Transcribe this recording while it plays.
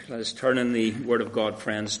Let us turn in the Word of God,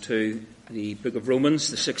 friends, to the book of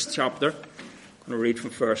Romans, the 6th chapter. I'm going to read from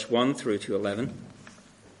verse 1 through to 11.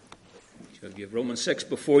 So you have Romans 6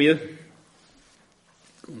 before you.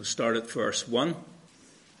 I'm going to start at verse 1,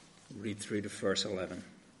 read through to verse 11.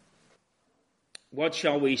 What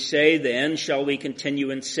shall we say then? Shall we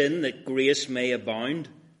continue in sin that grace may abound?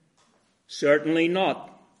 Certainly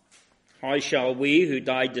not. How shall we who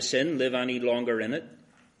died to sin live any longer in it?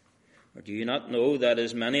 Or do you not know that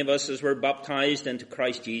as many of us as were baptized into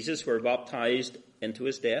Christ Jesus were baptized into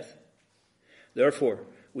his death? Therefore,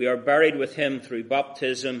 we are buried with him through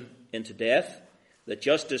baptism into death, that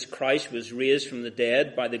just as Christ was raised from the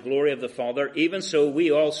dead by the glory of the Father, even so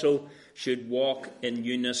we also should walk in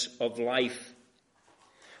newness of life.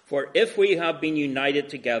 For if we have been united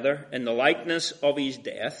together in the likeness of his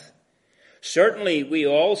death, certainly we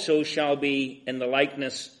also shall be in the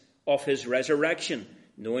likeness of his resurrection,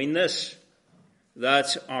 knowing this,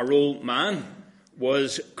 that our old man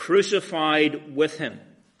was crucified with him,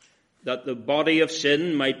 that the body of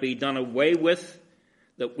sin might be done away with,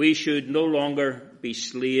 that we should no longer be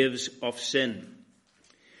slaves of sin.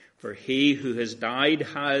 For he who has died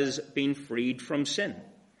has been freed from sin.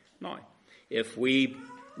 Now, if we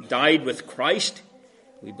died with Christ,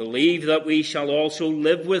 we believe that we shall also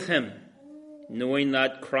live with him, knowing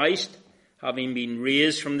that Christ, having been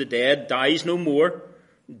raised from the dead, dies no more.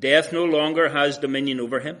 Death no longer has dominion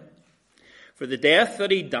over him. For the death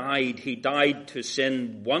that he died to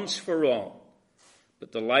sin once for all.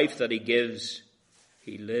 But the life that he gives,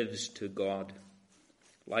 he lives to God.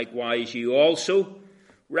 Likewise, you also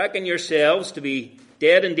reckon yourselves to be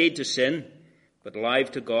dead indeed to sin, but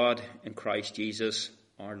alive to God in Christ Jesus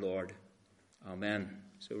our Lord. Amen.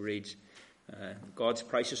 So reads God's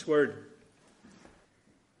precious word.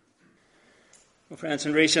 Well, friends,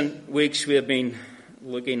 in recent weeks we have been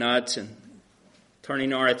looking at and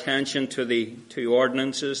turning our attention to the two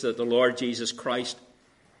ordinances that the Lord Jesus Christ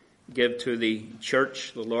gave to the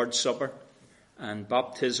church, the Lord's Supper and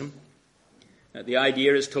baptism. The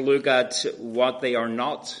idea is to look at what they are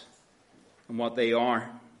not and what they are.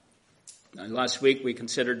 Now, last week we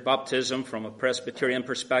considered baptism from a Presbyterian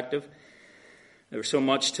perspective. There was so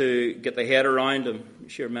much to get the head around. I'm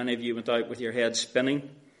sure many of you went out with your head spinning.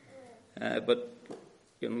 But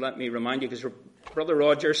let me remind you, because Brother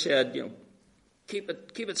Roger said, keep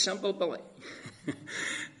it simple, Billy.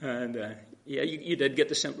 And you did get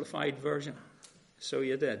the simplified version. So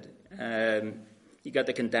you did. You got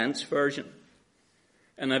the condensed version.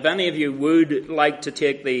 And if any of you would like to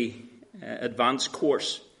take the advanced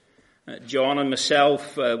course, John and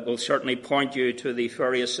myself will certainly point you to the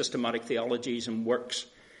various systematic theologies and works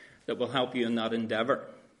that will help you in that endeavor.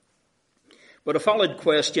 But a valid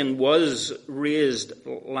question was raised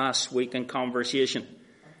last week in conversation.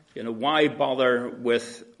 Why bother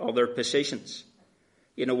with other positions?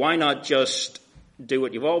 Why not just do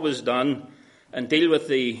what you've always done and deal with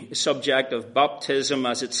the subject of baptism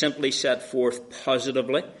as it's simply set forth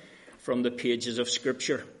positively from the pages of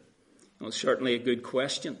Scripture? Well, certainly a good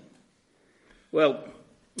question. Well,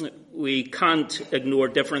 we can't ignore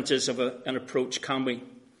differences of an approach, can we?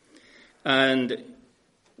 And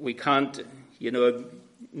we can't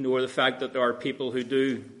ignore the fact that there are people who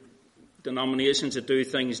do, denominations that do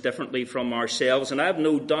things differently from ourselves. And I have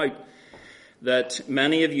no doubt that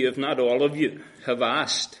many of you, if not all of you, have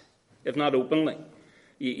asked, if not openly,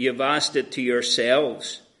 you've asked it to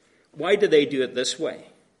yourselves, why do they do it this way?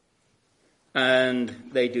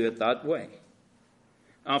 And they do it that way.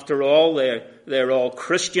 After all, they're all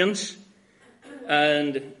Christians.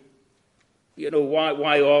 And,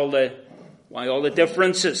 why all the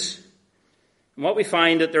differences? And what we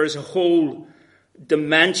find that there is a whole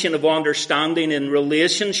dimension of understanding in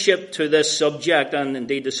relationship to this subject, and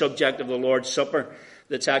indeed the subject of the Lord's Supper,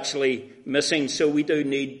 that's actually missing. So we do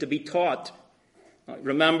need to be taught.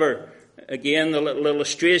 Remember, again, the little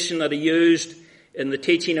illustration that I used in the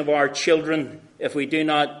teaching of our children. If we do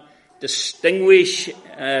not distinguish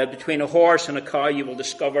between a horse and a cow, you will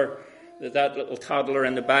discover that little toddler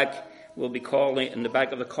in the back will be calling, in the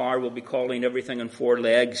back of the car, will be calling everything on four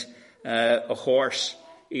legs a horse,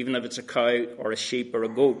 even if it's a cow or a sheep or a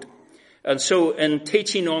goat. And so in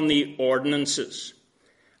teaching on the ordinances,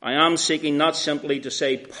 I am seeking not simply to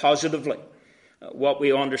say positively what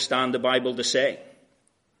we understand the Bible to say,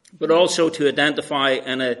 but also to identify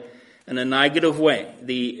in a negative way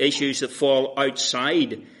the issues that fall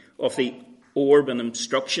outside of the orb and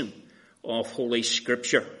instruction of Holy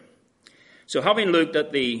Scripture. So having looked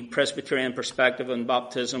at the Presbyterian perspective on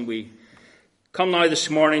baptism, we come now this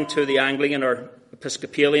morning to the Anglican or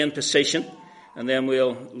Episcopalian position, and then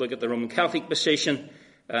we'll look at the Roman Catholic position,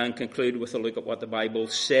 and conclude with a look at what the Bible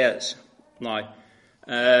says. Now,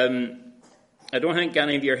 I don't think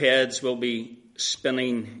any of your heads will be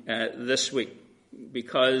spinning this week,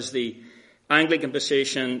 because the Anglican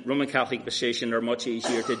position, Roman Catholic position are much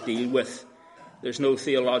easier to deal with. There's no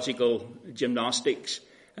theological gymnastics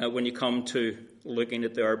when you come to looking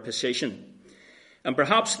at their position. And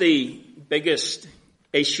perhaps the biggest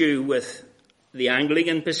issue with the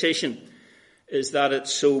Anglican position is that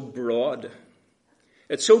it's so broad.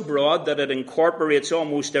 It's so broad that it incorporates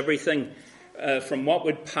almost everything from what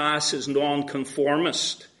would pass as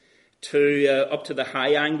nonconformist to up to the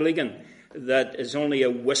high Anglican, that is only a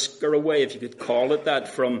whisker away, if you could call it that,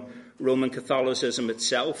 from Roman Catholicism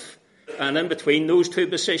itself. And in between those two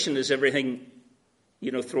positions is everything,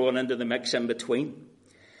 thrown into the mix in between.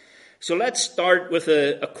 So let's start with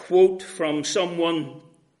a quote from someone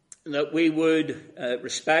that we would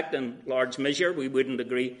respect in large measure. We wouldn't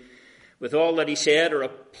agree with all that he said or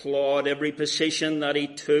applaud every position that he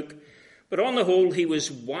took. But on the whole, he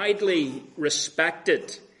was widely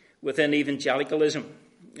respected within evangelicalism.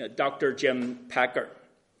 Dr. Jim Packer.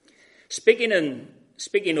 Speaking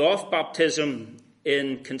of baptism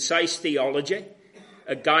in Concise Theology,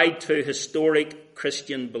 a guide to historic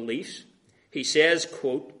Christian beliefs, he says,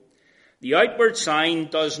 quote, "The outward sign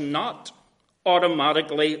does not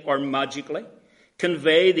automatically or magically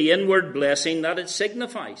convey the inward blessing that it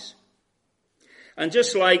signifies." And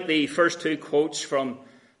just like the first two quotes from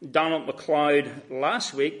Donald MacLeod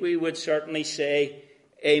last week, we would certainly say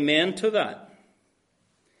amen to that.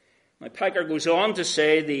 Now, Packer goes on to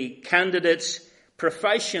say the candidate's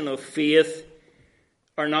profession of faith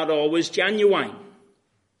are not always genuine.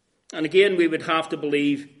 And again, we would have to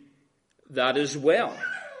believe that as well.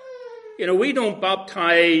 We don't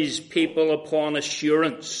baptize people upon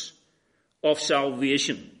assurance of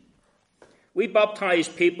salvation. We baptize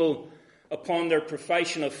people upon their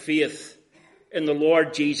profession of faith in the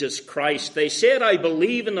Lord Jesus Christ. They said, "I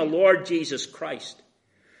believe in the Lord Jesus Christ."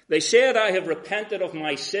 They said, "I have repented of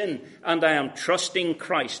my sin and I am trusting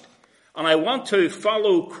Christ. And I want to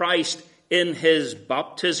follow Christ in his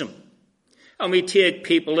baptism." And we take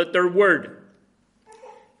people at their word.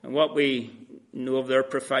 And what we know of their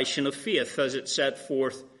profession of faith as it's set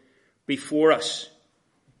forth before us.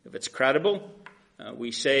 If it's credible,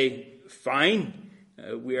 we say, fine,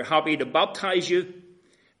 we are happy to baptize you.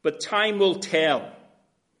 But time will tell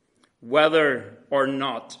whether or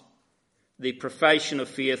not the profession of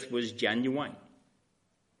faith was genuine.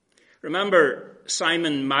 Remember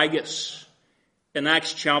Simon Magus in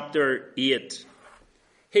Acts chapter 8.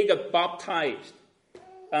 He got baptized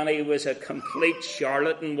and he was a complete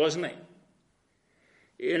charlatan, wasn't he?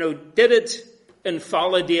 Did it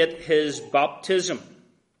invalidate his baptism?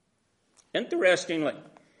 Interestingly,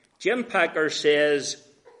 Jim Packer says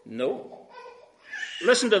no.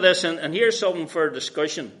 Listen to this, and here's something for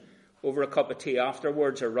discussion over a cup of tea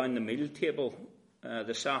afterwards around the meal table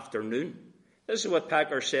this afternoon. This is what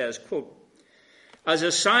Packer says, quote, "As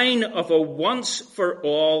a sign of a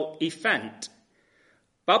once-for-all event,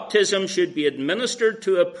 baptism should be administered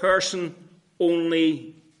to a person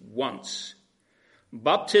only once.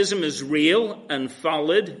 Baptism is real and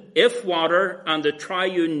valid if water and the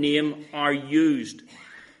triune name are used,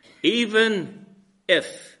 even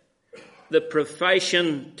if the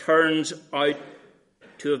profession turns out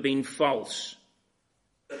to have been false."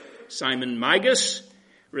 Simon Magus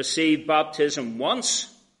received baptism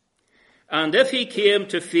once, and if he came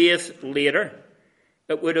to faith later,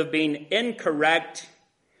 it would have been incorrect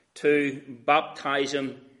to baptize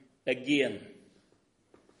him again.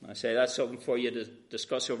 I say that's something for you to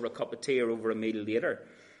discuss over a cup of tea or over a meal later.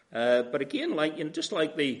 But again, just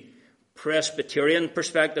like the Presbyterian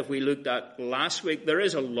perspective we looked at last week, there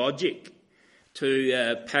is a logic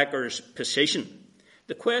to Packer's position.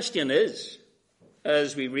 The question is,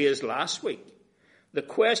 as we raised last week, the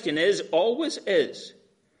question always is,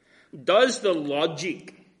 does the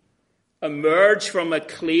logic emerge from a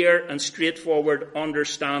clear and straightforward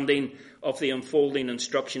understanding of the unfolding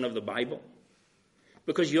instruction of the Bible?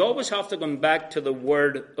 Because you always have to come back to the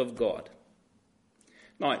Word of God.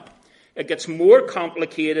 Now, it gets more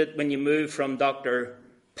complicated when you move from Dr.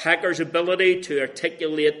 Packer's ability to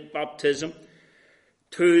articulate baptism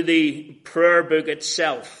to the prayer book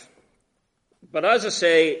itself. But as I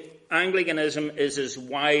say, Anglicanism is as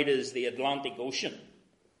wide as the Atlantic Ocean.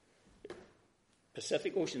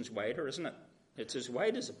 Pacific Ocean's wider, isn't it? It's as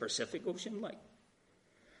wide as the Pacific Ocean,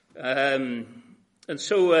 And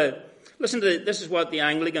so, listen to this is what the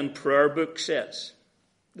Anglican prayer book says.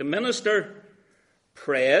 The minister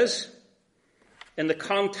prays in the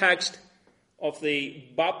context of the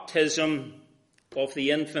baptism of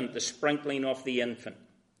the infant, the sprinkling of the infant.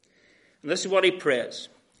 And this is what he prays.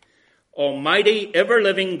 Almighty,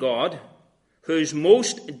 ever-living God, whose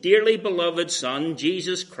most dearly beloved Son,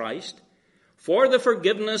 Jesus Christ, for the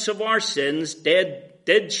forgiveness of our sins,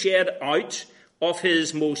 did shed out of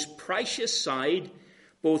his most precious side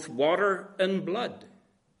both water and blood,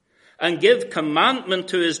 and give commandment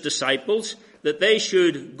to his disciples that they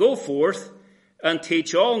should go forth and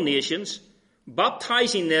teach all nations,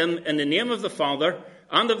 baptizing them in the name of the Father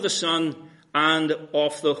and of the Son and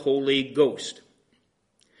of the Holy Ghost.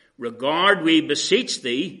 Regard, we beseech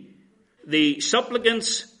thee, the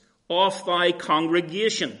supplicants of thy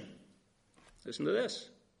congregation. Listen to this.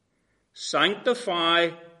 Sanctify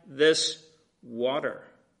this water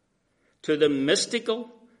to the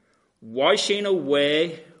mystical washing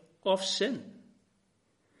away of sin.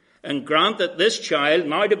 And grant that this child,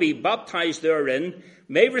 now to be baptized therein,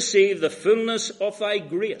 may receive the fullness of thy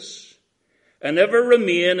grace, and ever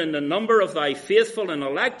remain in the number of thy faithful and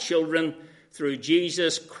elect children through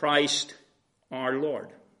Jesus Christ our Lord.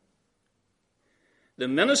 The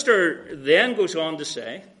minister then goes on to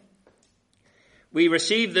say, we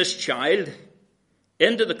receive this child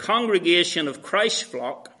into the congregation of Christ's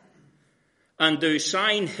flock and do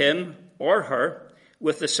sign him or her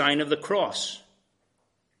with the sign of the cross.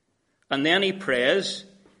 And then he prays,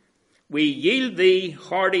 we yield thee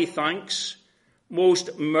hearty thanks,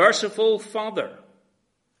 most merciful Father,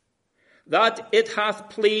 that it hath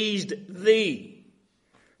pleased thee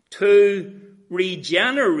to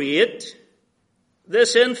regenerate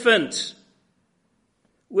this infant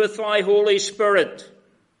with thy Holy Spirit,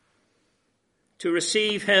 to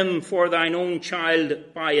receive him for thine own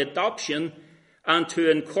child by adoption, and to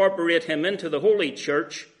incorporate him into the Holy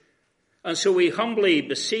Church. And so we humbly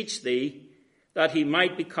beseech thee that he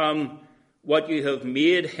might become what you have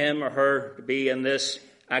made him or her to be in this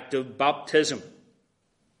act of baptism.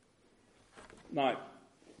 Now,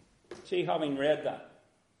 see, having read that,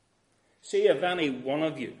 see if any one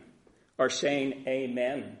of you are saying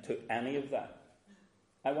amen to any of that.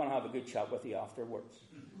 I want to have a good chat with you afterwards.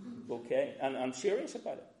 Okay? And I'm serious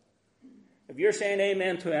about it. If you're saying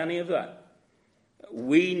amen to any of that,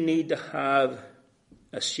 we need to have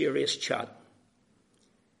a serious chat.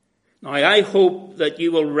 Now, I hope that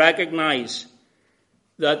you will recognize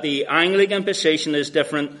that the Anglican position is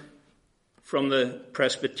different from the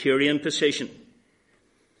Presbyterian position.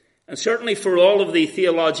 And certainly for all of the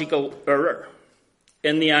theological error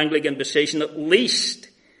in the Anglican position, at least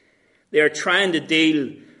they are trying to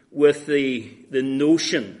deal with the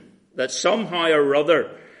notion that somehow or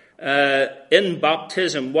other in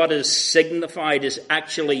baptism what is signified is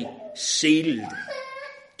actually sealed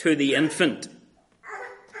to the infant.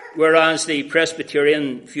 Whereas the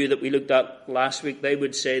Presbyterian view that we looked at last week, they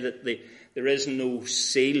would say that there is no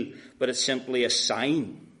seal, but it's simply a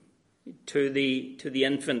sign to the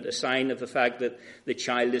infant, a sign of the fact that the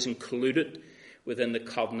child is included within the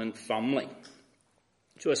covenant family.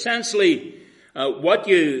 So essentially, what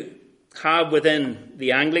you have within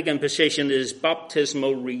the Anglican position is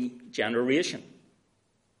baptismal regeneration.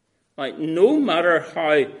 Like, no matter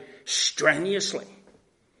how strenuously,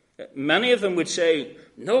 many of them would say,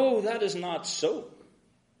 no, that is not so.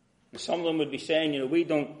 And some of them would be saying, we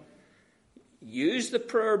don't use the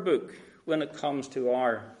prayer book when it comes to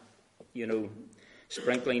our,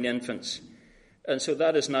 sprinkling infants. And so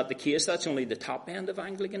that is not the case. That's only the top end of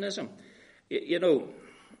Anglicanism.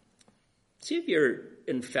 See if you're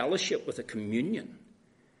in fellowship with a communion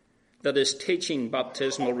that is teaching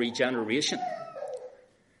baptismal regeneration.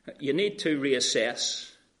 You need to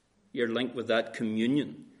reassess your link with that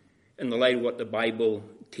communion in the light of what the Bible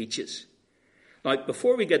teaches. Now,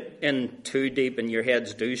 before we get in too deep and your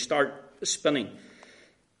heads do start spinning,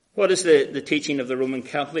 what is the teaching of the Roman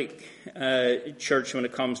Catholic Church when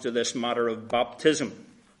it comes to this matter of baptism?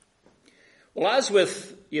 Well, as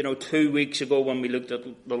with, 2 weeks ago when we looked at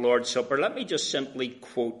the Lord's Supper, let me just simply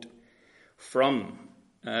quote from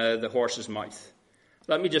the horse's mouth.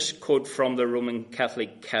 Let me just quote from the Roman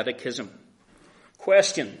Catholic Catechism.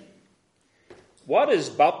 Question: what is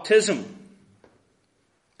baptism?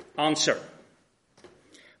 Answer: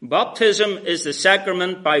 baptism is the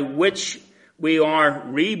sacrament by which we are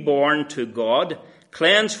reborn to God,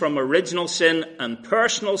 cleansed from original sin and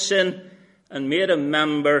personal sin, and made a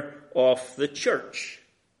member of the church.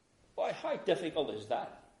 Why, how difficult is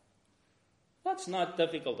that? That's not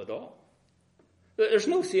difficult at all. There's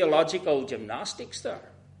no theological gymnastics there.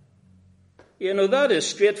 That is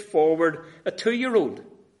straightforward. A 2-year-old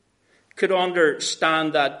could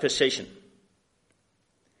understand that position.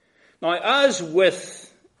 Now, as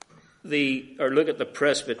with look at the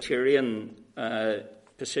Presbyterian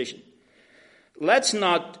position, let's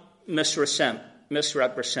not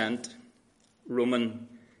misrepresent Roman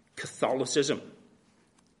Catholicism.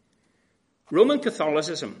 Roman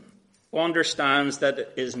Catholicism understands that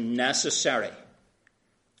it is necessary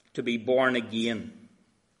to be born again.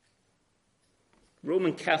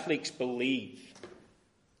 Roman Catholics believe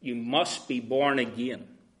you must be born again.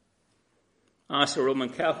 Ask a Roman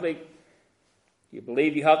Catholic, you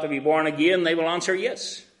believe you have to be born again? They will answer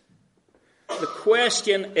yes. The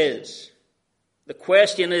question is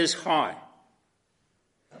how?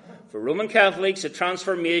 For Roman Catholics, a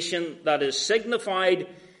transformation that is signified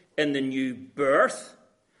in the new birth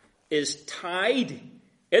is tied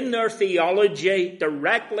in their theology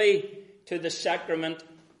directly to the sacrament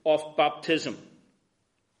of baptism.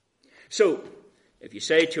 So, if you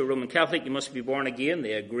say to a Roman Catholic, you must be born again,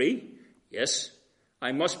 they agree. Yes,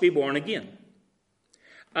 I must be born again.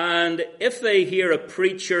 And if they hear a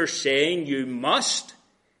preacher saying you must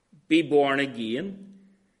be born again,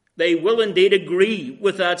 they will indeed agree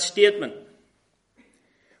with that statement.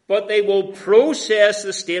 But they will process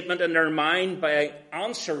the statement in their mind by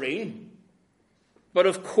answering, but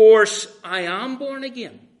of course I am born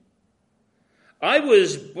again. I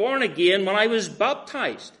was born again when I was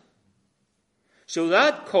baptized. So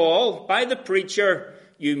that call by the preacher,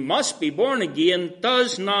 you must be born again,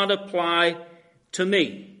 does not apply to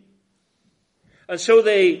me. And so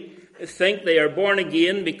they think they are born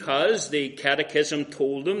again because the catechism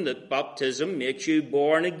told them that baptism makes you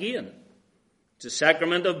born again. It's a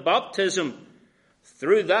sacrament of baptism.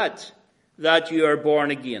 Through that you are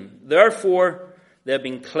born again. Therefore, they have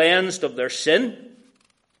been cleansed of their sin.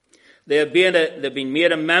 They have been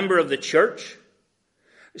made a member of the church.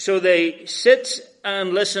 So they sit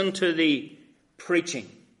and listen to the preaching.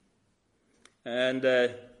 And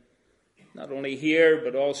not only here,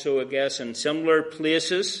 but also, I guess, in similar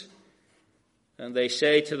places. And they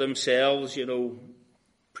say to themselves,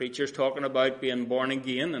 preachers talking about being born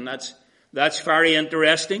again, and that's very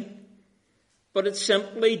interesting. But it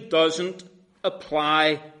simply doesn't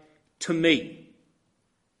apply to me.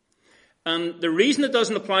 And the reason it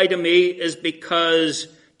doesn't apply to me is because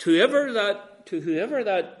to whoever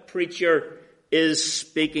that preacher is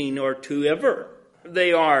speaking, or to whoever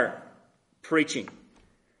they are preaching,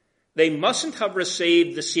 they mustn't have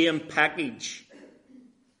received the same package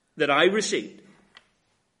that I received.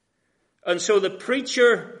 And so the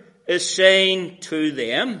preacher is saying to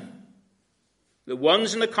them, the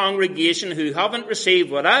ones in the congregation who haven't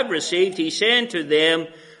received what I've received, he's saying to them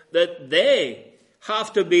that they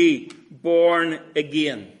have to be born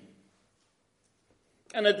again.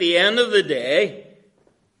 And at the end of the day,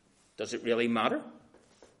 does it really matter?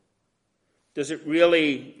 Does it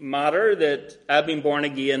really matter that I've been born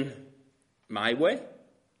again my way?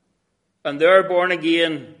 And they're born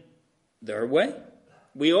again their way?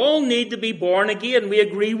 We all need to be born again. We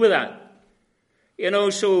agree with that.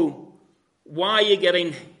 So why are you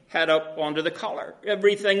getting head up under the collar?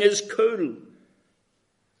 Everything is cool.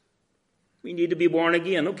 We need to be born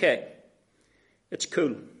again. Okay. It's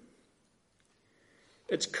cool.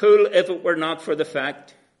 It's cool if it were not for the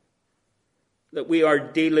fact that we are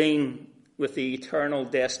dealing with the eternal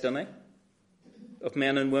destiny of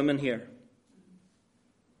men and women here.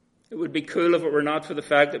 It would be cool if it were not for the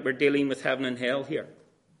fact that we're dealing with heaven and hell here.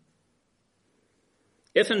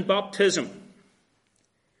 If in baptism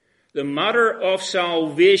the matter of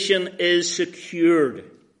salvation is secured,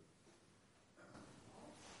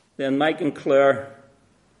 then Mike and Claire,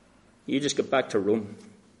 you just get back to Rome.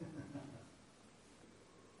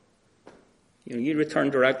 You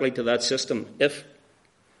return directly to that system if,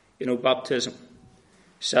 baptism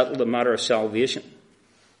settled the matter of salvation.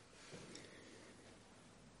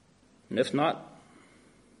 And if not,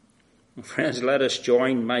 friends, let us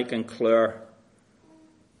join Mike and Claire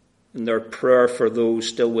in their prayer for those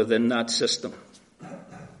still within that system,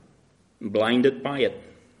 blinded by it.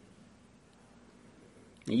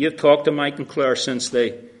 And you've talked to Mike and Claire since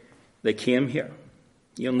they came here.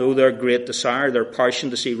 You'll know their great desire, their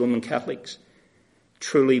passion to see Roman Catholics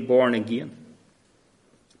truly born again.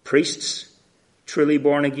 Priests truly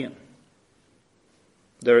born again.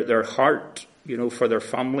 Their heart, for their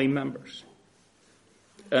family members.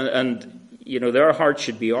 And their heart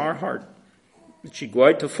should be our heart. It should go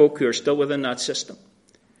out to folk who are still within that system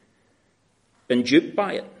and duped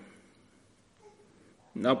by it.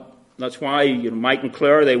 Now, that's why Mike and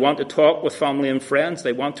Claire, they want to talk with family and friends.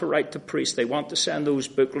 They want to write to priests. They want to send those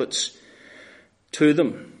booklets to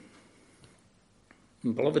them.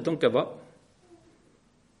 And beloved, don't give up.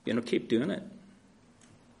 Keep doing it.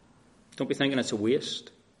 Don't be thinking it's a waste.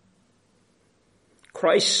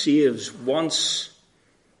 Christ saves once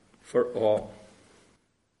for all.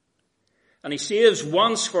 And he saves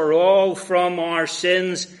once for all from our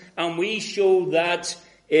sins, and we show that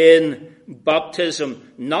in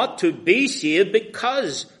baptism, not to be saved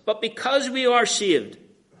but because we are saved.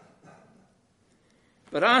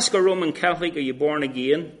 But ask a Roman Catholic, are you born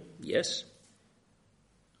again? Yes.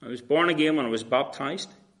 I was born again when I was baptized.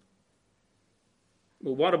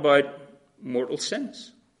 Well, what about mortal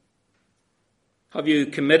sins? Have you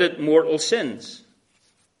committed mortal sins?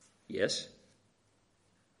 Yes.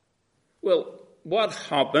 Well, what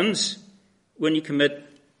happens when you commit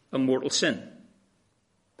a mortal sin?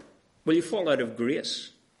 Well, you fall out of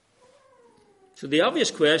grace. So the obvious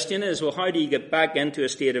question is, well, how do you get back into a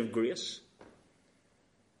state of grace?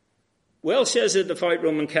 Well, says the devout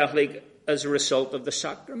Roman Catholic, as a result of the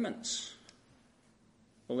sacraments.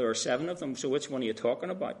 Well, there are 7 of them, so which one are you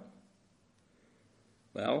talking about?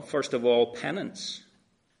 Well, first of all, penance.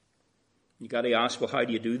 You got to ask, well, how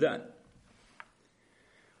do you do that?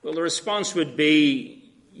 Well, the response would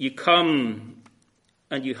be, you come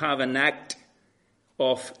and you have an act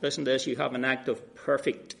of, listen to this, you have an act of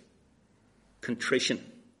perfect contrition.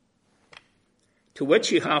 To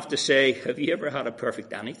which you have to say, have you ever had a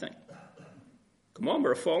perfect anything? Come on,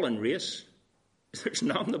 we're a fallen race. There's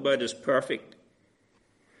nothing about us perfect.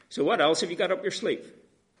 So what else have you got up your sleeve?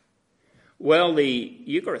 Well, the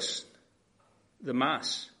Eucharist, the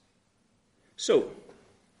Mass. So,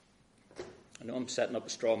 I know I'm setting up a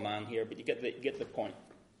straw man here, but you get the point.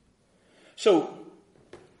 So,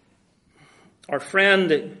 our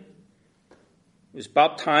friend was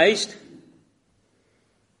baptized,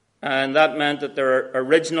 and that meant that their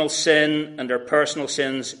original sin and their personal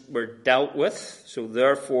sins were dealt with, so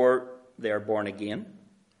therefore they are born again.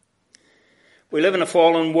 We live in a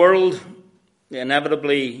fallen world. They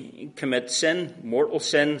inevitably commit sin, mortal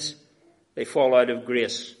sins. They fall out of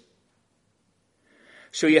grace.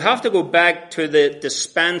 So you have to go back to the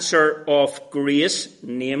dispenser of grace,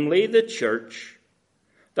 namely the church,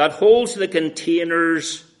 that holds in its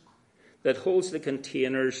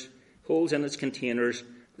containers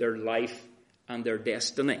their life and their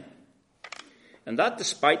destiny. And that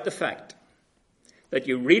despite the fact that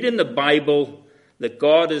you read in the Bible that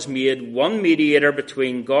God has made one mediator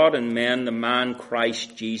between God and men, the man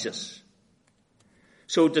Christ Jesus.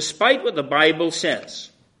 So despite what the Bible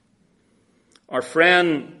says, our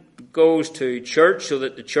friend goes to church so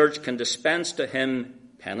that the church can dispense to him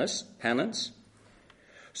penance,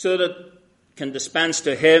 so that can dispense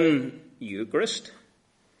to him Eucharist,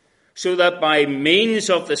 so that by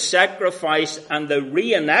means of the sacrifice and the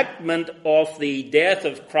reenactment of the death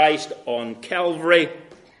of Christ on Calvary,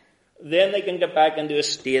 then they can get back into a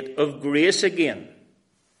state of grace again.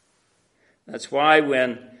 That's why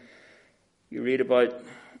when you read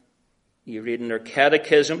in their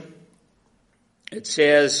catechism, it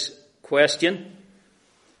says, question,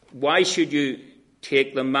 why should you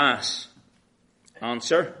take the Mass?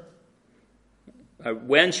 Answer,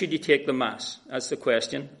 when should you take the Mass? That's the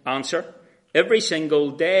question. Answer, every single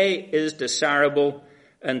day is desirable,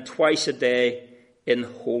 and twice a day in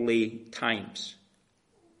holy times.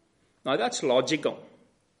 Now that's logical.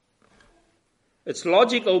 It's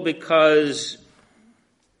logical because,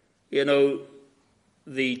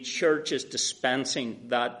 the church is dispensing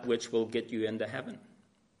that which will get you into heaven.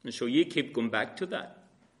 And so you keep going back to that.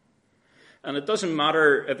 And it doesn't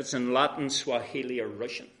matter if it's in Latin, Swahili, or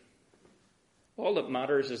Russian. All that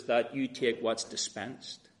matters is that you take what's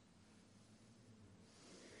dispensed.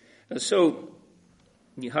 And so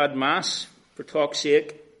you had Mass, for talk's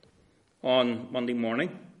sake, on Monday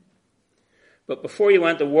morning. But before you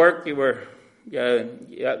went to work,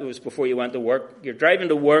 it was before you went to work. You're driving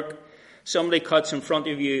to work, somebody cuts in front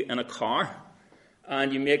of you in a car,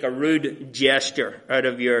 and you make a rude gesture out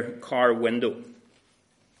of your car window.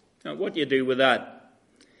 Now, what do you do with that?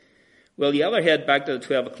 Well, you either head back to the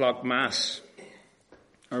 12 o'clock Mass,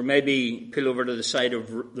 or maybe pull over to the side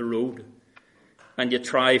of the road, and you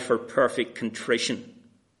try for perfect contrition.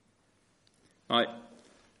 Now,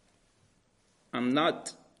 I'm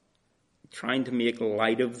not trying to make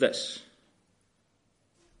light of this,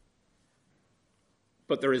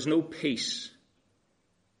 but there is no peace,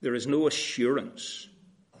 there is no assurance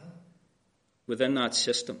within that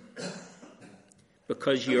system,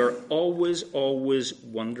 because you're always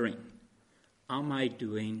wondering, am I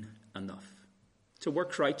doing enough? It's a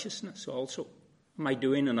works righteousness also. Am I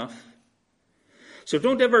doing enough? So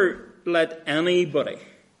don't ever let anybody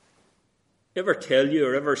ever tell you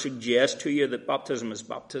or ever suggest to you that baptism is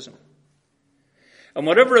baptism. And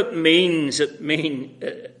whatever it means, it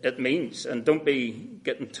means. And don't be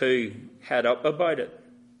getting too head up about it.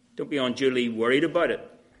 Don't be unduly worried about it.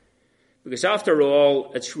 Because after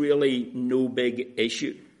all, it's really no big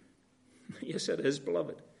issue. Yes, it is,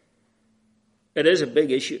 beloved. It is a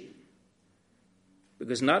big issue,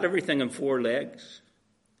 because not everything in four legs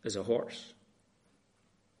is a horse.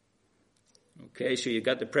 Okay, so you've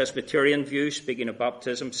got the Presbyterian view, speaking of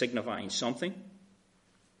baptism signifying something.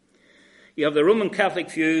 You have the Roman Catholic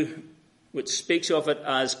view, which speaks of it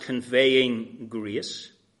as conveying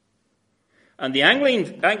grace. And the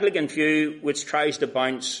Anglican view, which tries to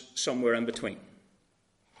bounce somewhere in between.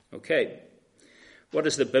 Okay, what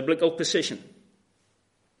is the biblical position?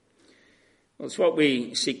 Well, it's what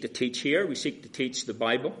we seek to teach here. We seek to teach the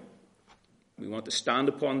Bible. We want to stand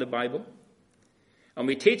upon the Bible. And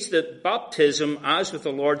we teach that baptism, as with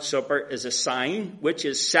the Lord's Supper, is a sign which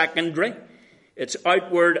is secondary. It's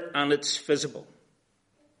outward and it's visible.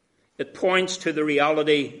 It points to the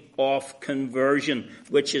reality of conversion,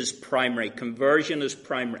 which is primary. Conversion is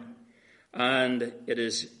primary. And it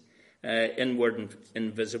is inward and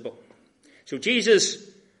invisible. So Jesus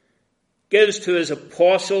gives to his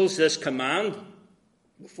apostles this command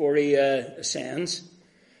before he ascends.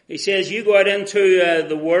 He says, you go out into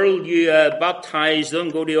the world, you baptize them,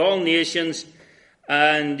 go to all nations,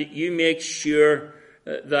 and you make sure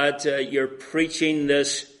that you're preaching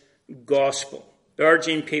this gospel,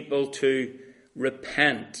 urging people to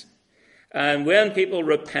repent. And when people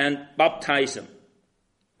repent, baptize them.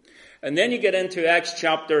 And then you get into Acts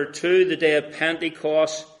chapter 2, the day of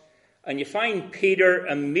Pentecost, and you find Peter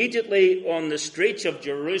immediately on the streets of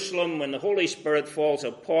Jerusalem when the Holy Spirit falls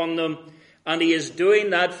upon them, and he is doing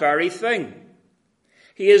that very thing.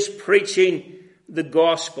 He is preaching the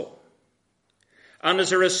gospel. And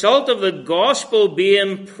as a result of the gospel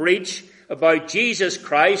being preached about Jesus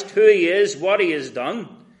Christ, who he is, what he has done,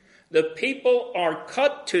 the people are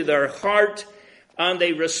cut to their heart, and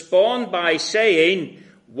they respond by saying,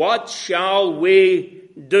 what shall we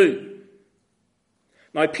do?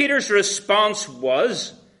 Now, Peter's response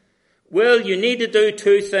was, well, you need to do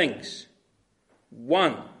two things.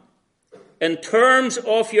 One, in terms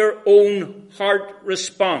of your own heart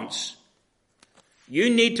response, you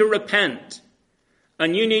need to repent,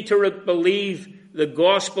 and you need to believe the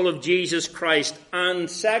gospel of Jesus Christ. And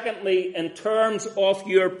secondly, in terms of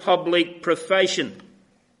your public profession,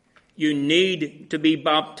 you need to be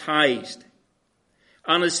baptized.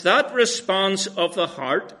 And it's that response of the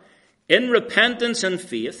heart in repentance and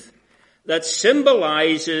faith that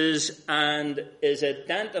symbolizes and is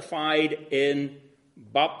identified in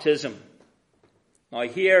baptism. Now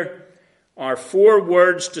here are 4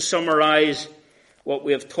 words to summarize what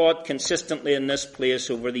we have taught consistently in this place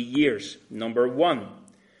over the years. Number 1,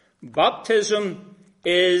 baptism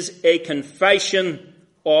is a confession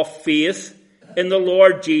of faith in the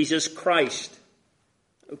Lord Jesus Christ.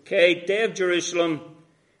 Okay, Day of Jerusalem,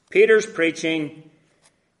 Peter's preaching,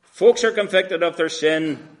 folks are convicted of their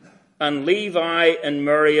sin, and Levi and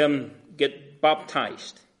Miriam get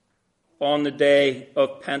baptized on the day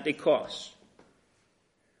of Pentecost.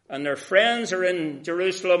 And their friends are in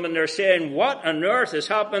Jerusalem and they're saying, what on earth has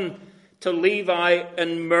happened to Levi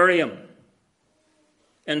and Miriam?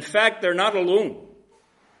 In fact, they're not alone,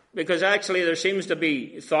 because actually there seems to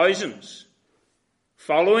be thousands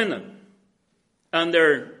following them, and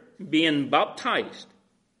they're being baptized.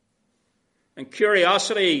 And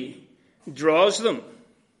curiosity draws them,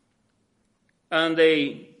 and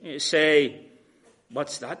they say,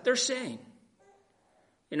 what's that they're saying?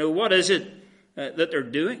 You know, what is it that they're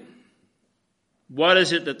doing? What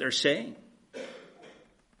is it that they're saying?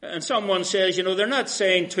 And someone says, you know, they're not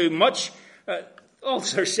saying too much. All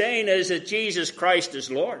they're saying is that Jesus Christ is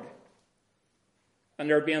Lord. And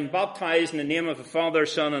they're being baptized in the name of the Father,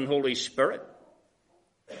 Son, and Holy Spirit.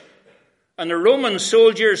 And the Roman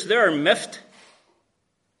soldiers, they're miffed,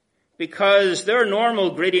 because their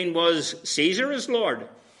normal greeting was, Caesar is Lord,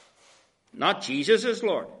 not Jesus is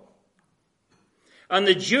Lord. And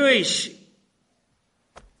the Jewish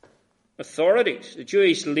authorities, the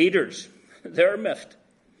Jewish leaders, they're miffed,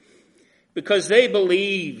 because they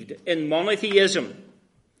believed in monotheism.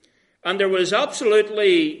 And there was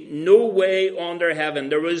absolutely no way under heaven,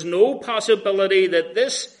 there was no possibility that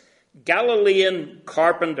this Galilean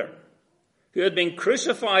carpenter, who had been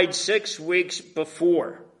crucified 6 weeks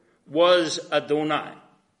before, was Adonai.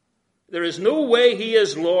 There is no way he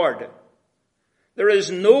is Lord. There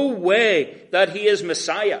is no way that he is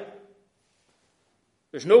Messiah.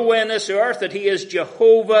 There's no way on this earth that he is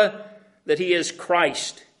Jehovah, that he is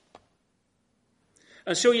Christ.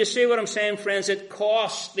 And so you see what I'm saying, friends? It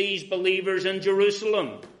cost these believers in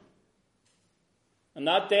Jerusalem, on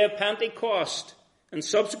that day of Pentecost and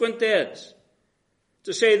subsequent days,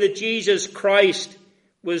 to say that Jesus Christ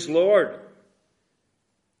was Lord.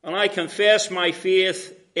 And I confess my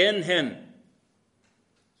faith in him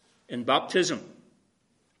in baptism.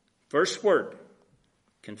 First word,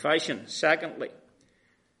 Confession. Secondly,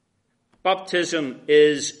 baptism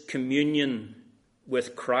is communion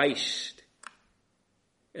with Christ.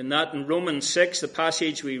 In Romans 6, the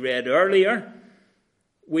passage we read earlier,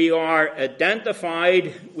 we are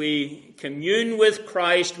identified, we commune with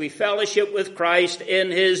Christ, we fellowship with Christ in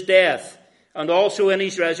his death and also in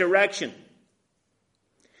his resurrection.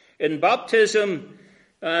 In baptism,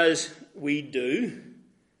 as we do,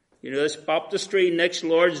 this baptistry next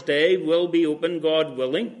Lord's Day will be open, God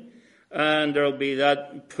willing, and there'll be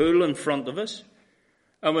that pool in front of us.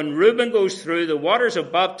 And when Reuben goes through the waters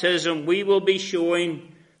of baptism, we will be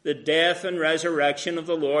showing the death and resurrection of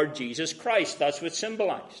the Lord Jesus Christ. That's what's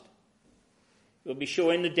symbolized. We'll be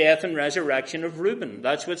showing the death and resurrection of Reuben.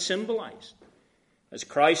 That's what's symbolized. As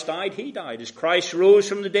Christ died, he died. As Christ rose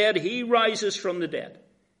from the dead, he rises from the dead.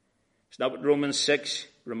 Is that what Romans 6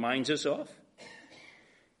 reminds us of?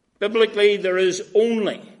 Biblically, there is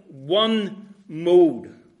only one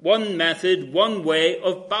mode, one method, one way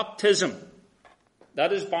of baptism.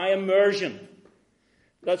 That is by immersion.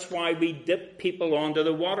 That's why we dip people onto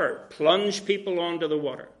the water, plunge people onto the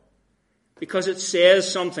water. Because it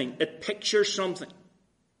says something, it pictures something.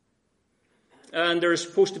 And there's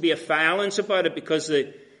supposed to be a violence about it because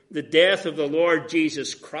the death of the Lord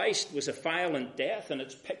Jesus Christ was a violent death, and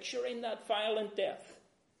it's picturing that violent death.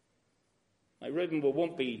 Now, Reuben, we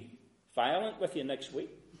won't be violent with you next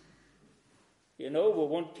week. We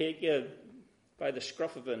won't take you by the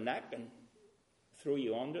scruff of the neck and throw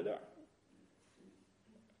you under there.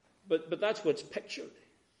 But that's what's pictured.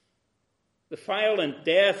 The violent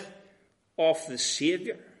death of the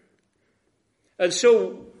Savior. And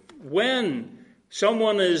so when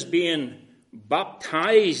someone is being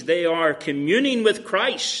baptized, they are communing with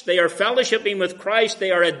Christ. They are fellowshipping with Christ.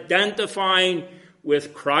 They are identifying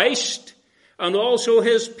with Christ and also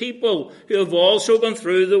his people who have also gone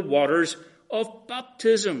through the waters of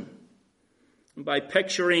baptism. And by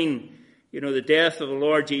picturing, the death of the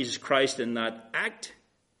Lord Jesus Christ in that act,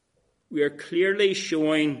 we are clearly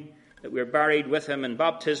showing that we are buried with him in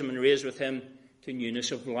baptism and raised with him to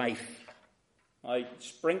newness of life. Now,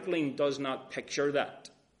 sprinkling does not picture that.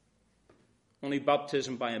 Only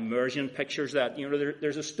baptism by immersion pictures that.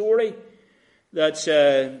 There's a story that's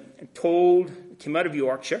told, came out of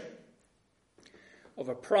Yorkshire, of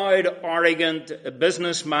a proud, arrogant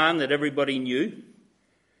businessman that everybody knew.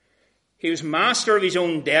 He was master of his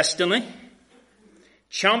own destiny,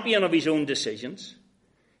 champion of his own decisions.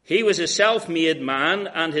 He was a self-made man,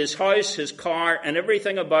 and his house, his car, and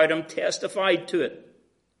everything about him testified to it.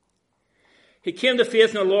 He came to faith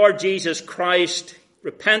in the Lord Jesus Christ,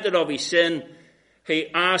 repented of his sin. He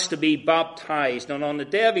asked to be baptized. And on the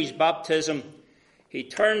day of his baptism, he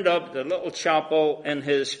turned up at the little chapel in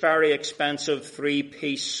his very expensive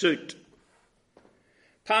 3-piece suit.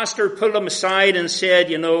 Pastor pulled him aside and said,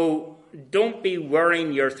 don't be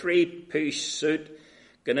wearing your 3-piece suit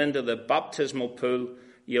going into the baptismal pool.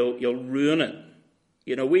 You'll ruin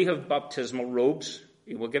it. We have baptismal robes.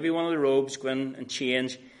 We'll give you one of the robes, go in and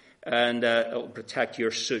change, and it'll protect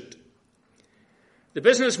your suit. The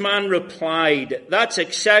businessman replied, that's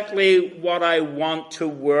exactly what I want to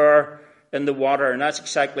wear in the water, and that's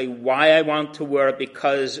exactly why I want to wear it,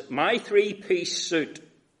 because my 3-piece suit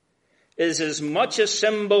is as much a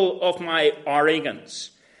symbol of my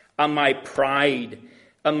arrogance and my pride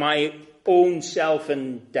and my own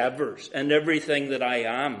self-endeavors and everything that I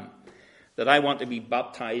am, that I want to be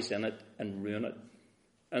baptized in it and ruin it.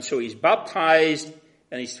 And so he's baptized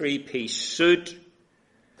in his 3-piece suit,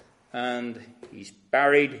 and he's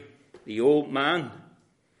buried, the old man,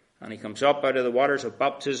 and he comes up out of the waters of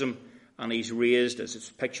baptism, and he's raised, as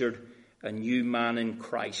it's pictured, a new man in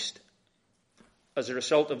Christ. As a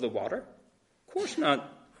result of the water? Of course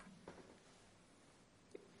not.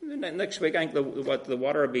 Next week, I think the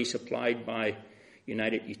water will be supplied by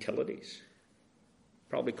United Utilities.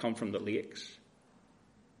 Probably come from the lakes.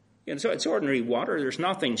 So it's ordinary water. There's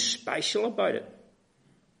nothing special about it.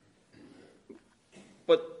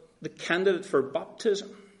 But the candidate for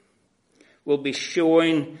baptism will be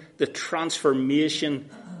showing the transformation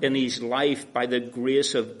in his life by the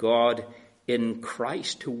grace of God in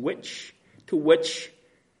Christ, to which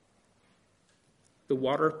the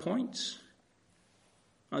water points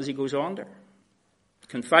as he goes on there.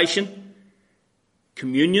 Confession,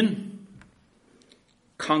 communion,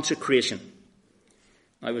 consecration.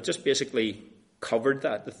 Now, we've just basically covered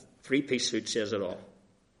that. The 3-piece suit says it all.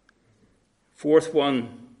 Fourth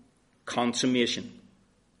one, consummation.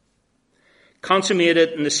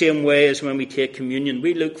 Consummated in the same way as when we take communion.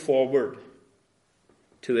 We look forward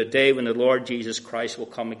to a day when the Lord Jesus Christ will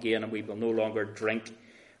come again and we will no longer drink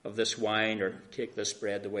of this wine or take this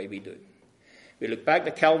bread the way we do. We look back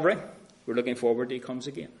to Calvary. We're looking forward till he comes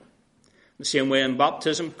again. The same way in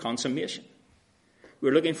baptism, consummation.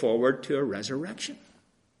 We're looking forward to a resurrection.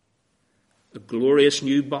 A glorious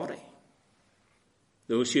new body.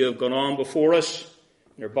 Those who have gone on before us,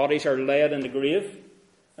 their bodies are laid in the grave,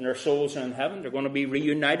 and their souls are in heaven. They're going to be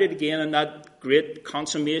reunited again in that great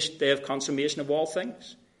consummation, day of consummation of all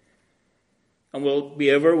things. And we'll be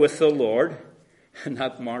ever with the Lord in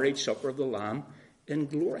that marriage supper of the Lamb in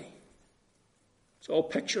glory. It's all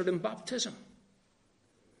pictured in baptism.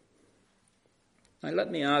 Now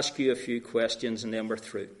let me ask you a few questions and then we're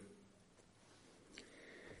through.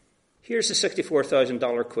 Here's the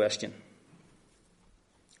 $64,000 question.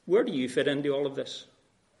 Where do you fit into all of this?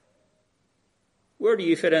 Where do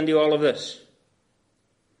you fit into all of this?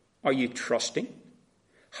 Are you trusting?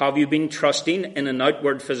 Have you been trusting in an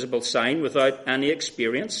outward visible sign without any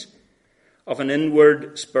experience of an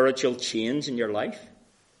inward spiritual change in your life?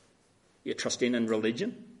 You're trusting in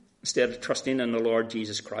religion instead of trusting in the Lord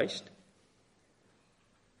Jesus Christ?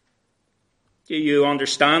 Do you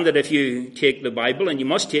understand that if you take the Bible, and you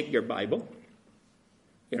must take your Bible,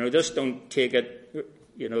 just don't take it, that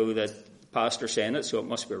the pastor's saying it, so it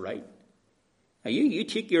must be right. Now you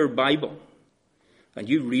take your Bible and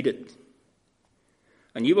you read it.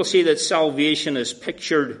 And you will see that salvation is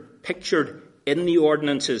pictured in the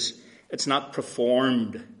ordinances. It's not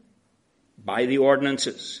performed by the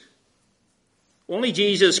ordinances. Only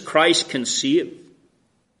Jesus Christ can save.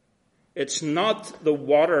 It's not the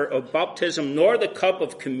water of baptism nor the cup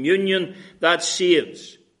of communion that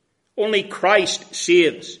saves. Only Christ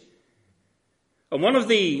saves. And one of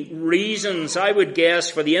the reasons, I would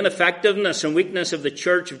guess, for the ineffectiveness and weakness of the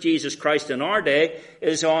Church of Jesus Christ in our day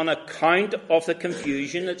is on account of the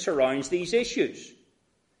confusion that surrounds these issues.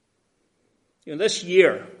 This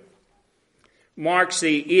year marks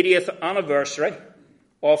the 80th anniversary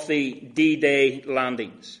of the D-Day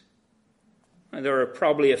landings. And there are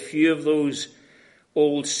probably a few of those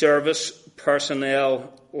old service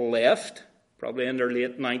personnel left, probably in their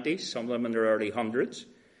late 90s, some of them in their early hundreds.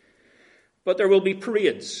 But there will be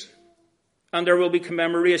parades, and there will be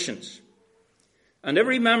commemorations. And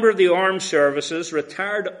every member of the armed services,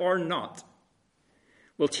 retired or not,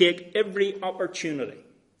 will take every opportunity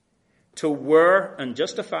to wear, and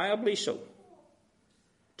justifiably so,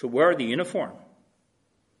 to wear the uniform.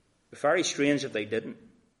 It'd be very strange if they didn't.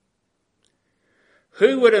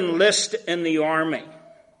 Who would enlist in the army,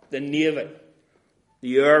 the Navy,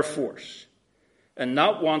 the Air Force, and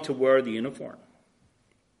not want to wear the uniform?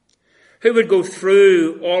 Who would go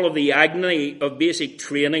through all of the agony of basic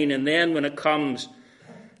training and then when it comes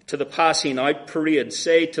to the passing out parade,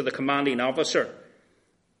 say to the commanding officer,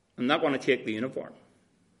 I'm not going to take the uniform.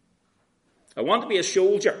 I want to be a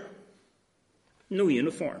soldier. No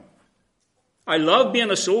uniform. I love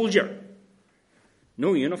being a soldier.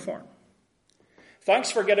 No uniform.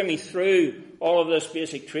 Thanks for getting me through all of this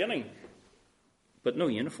basic training, but no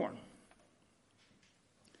uniform.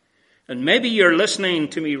 And maybe you're listening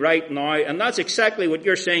to me right now, and that's exactly what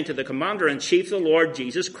you're saying to the Commander-in-Chief, the Lord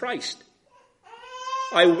Jesus Christ.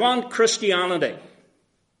 I want Christianity.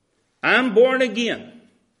 I'm born again,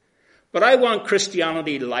 but I want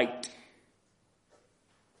Christianity light.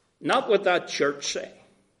 Not what that church say.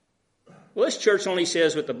 Well, this church only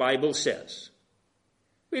says what the Bible says.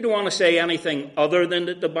 We don't want to say anything other than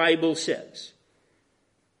that the Bible says.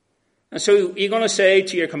 And so you're going to say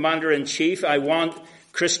to your Commander-in-Chief, I want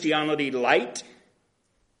Christianity light,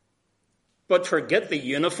 but forget the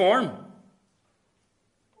uniform.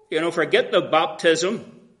 Forget the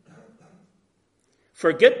baptism.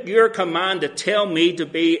 Forget your command to tell me to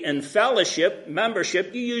be in fellowship,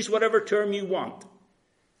 membership, you use whatever term you want,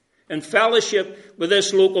 in fellowship with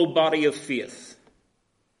this local body of faith.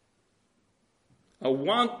 I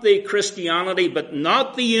want the Christianity, but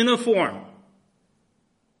not the uniform.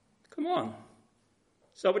 Come on.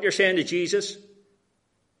 Is that what you're saying to Jesus?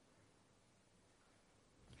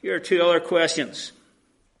 Here are two other questions.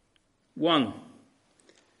 One,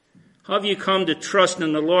 have you come to trust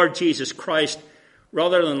in the Lord Jesus Christ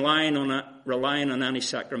rather than relying on any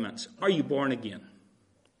sacraments? Are you born again?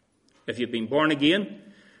 If you've been born again,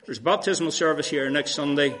 there's baptismal service here next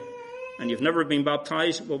Sunday, and you've never been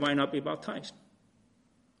baptized, well, why not be baptized?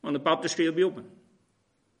 And the baptistry will be open.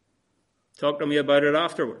 Talk to me about it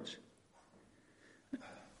afterwards.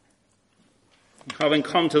 Having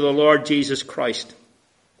come to the Lord Jesus Christ,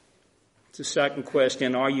 it's the second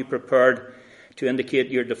question, are you prepared to indicate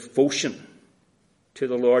your devotion to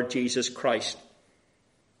the Lord Jesus Christ?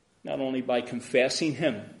 Not only by confessing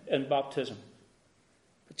him in baptism,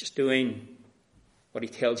 but just doing what he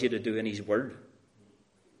tells you to do in his word.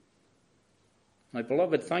 My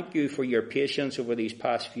beloved, thank you for your patience over these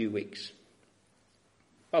past few weeks.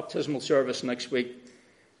 Baptismal service next week.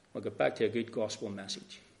 We'll get back to a good gospel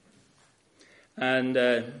message. And,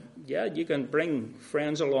 you can bring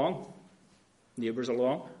friends along, neighbours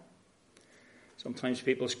along. Sometimes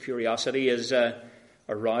people's curiosity is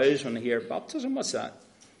aroused when they hear baptism. What's that?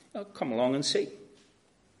 Well, come along and see.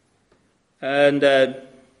 And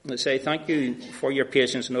I say thank you for your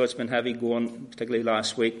patience. I know it's been heavy going, particularly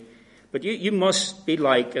last week. But you must be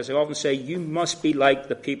like, as I often say, you must be like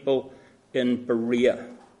the people in Berea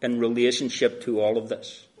in relationship to all of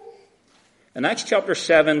this. In Acts chapter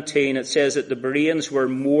 17, it says that the Bereans were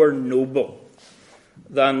more noble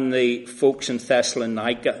than the folks in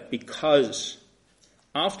Thessalonica because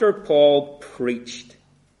after Paul preached,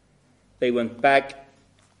 they went back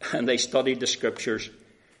and they studied the scriptures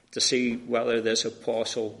to see whether this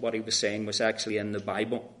apostle, what he was saying, was actually in the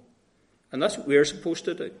Bible. And that's what we're supposed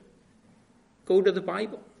to do. Go to the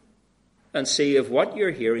Bible and see if what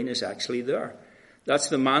you're hearing is actually there. That's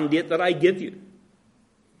the mandate that I give you.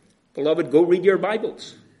 Beloved, go read your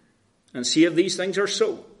Bibles and see if these things are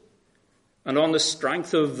so. And on the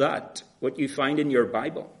strength of that, what you find in your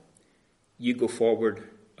Bible, you go forward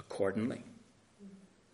accordingly.